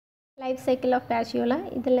Life cycle of Fasiola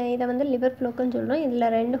இதை வந்து liver ஃப்ளோக்குன்னு சொல்கிறோம். இதில்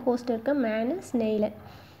 2 ஹோஸ்ட் இருக்குது, மேனு ஸ்னெயிலு.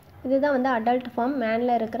 இதுதான் வந்து அடல்ட் ஃபார்ம்,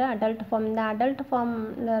 மேனில் இருக்கிற அடல்ட் ஃபார்ம். இந்த அடல்ட்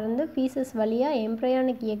ஃபார்மில் இருந்து ஃபீசஸ் வழியாக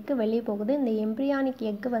எம்ப்ரியானிக் எக்கு வெளியே போகுது. இந்த எம்ப்ரியானிக்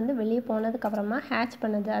எக்கு வந்து வெளியே போனதுக்கப்புறமா ஹேட்ச்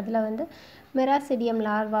பண்ணுது. அதில் வந்து மெராசிடியம்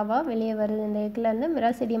லார்வாவாக வெளியே வருது. இந்த எக்லேருந்து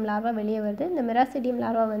மெராசிடியம் லார்வா வெளியே வருது. இந்த மெராசிடியம்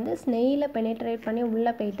லார்வா வந்து ஸ்னெயிலை பெனிட்ரேட் பண்ணி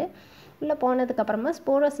உள்ளே போயிட்டு உள்ளே போனதுக்கப்புறமா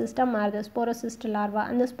ஸ்போரோசிஸ்ட்டாக மாறுது. ஸ்போரோசிஸ்ட் லார்வா.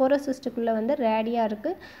 அந்த ஸ்போரோசிஸ்ட்டுக்குள்ளே வந்து ரேடியா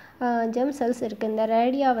இருக்குது, ஜெம் செல்ஸ் இருக்குது. இந்த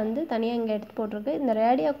ரேடியா வந்து தனியாக இங்கே எடுத்து போட்டிருக்கு. இந்த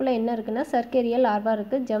ரேடியாக்குள்ளே என்ன இருக்குன்னா சர்க்கேரியல் லார்வா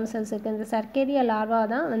இருக்குது, ஜெம் செல்ஸ் இருக்குது. இந்த சர்க்கேரியல் லார்வா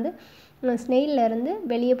தான் வந்து ஸ்னெயிலேருந்து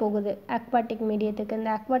வெளியே போகுது அக்வாட்டிக் மீடியத்துக்கு.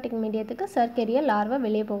 இந்த அக்வாட்டிக் மீடியத்துக்கு சர்க்கேரியல் லார்வா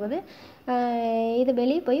வெளியே போகுது. இது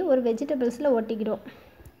வெளியே போய் ஒரு வெஜிடபிள்ஸில் ஒட்டிக்கிடும்.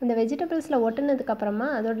 இந்த வெஜிடபிள்ஸில் ஒட்டினதுக்கப்புறமா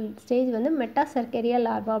அதோட ஸ்டேஜ் வந்து மெட்டா சர்க்கேரியல்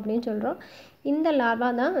லார்வா அப்படின்னு சொல்கிறோம். இந்த லார்வா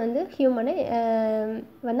தான் வந்து ஹியூமனை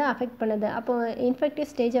வந்து அஃபெக்ட் பண்ணுது. அப்போது இன்ஃபெக்டிவ்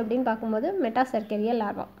ஸ்டேஜ் அப்படின்னு பார்க்கும்போது மெட்டா சர்க்கேரியல்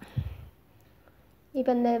லார்வா.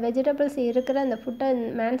 இப்போ இந்த வெஜிடபிள்ஸ் இருக்கிற அந்த ஃபுட்டை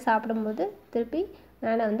மேன் சாப்பிடும்போது திருப்பி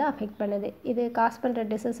மேனை வந்து அஃபெக்ட் பண்ணுது. இது காஸ் பண்ணுற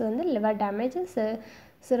டிசீஸ் வந்து liver damage,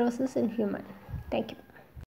 cirrhosis in human. Thank you.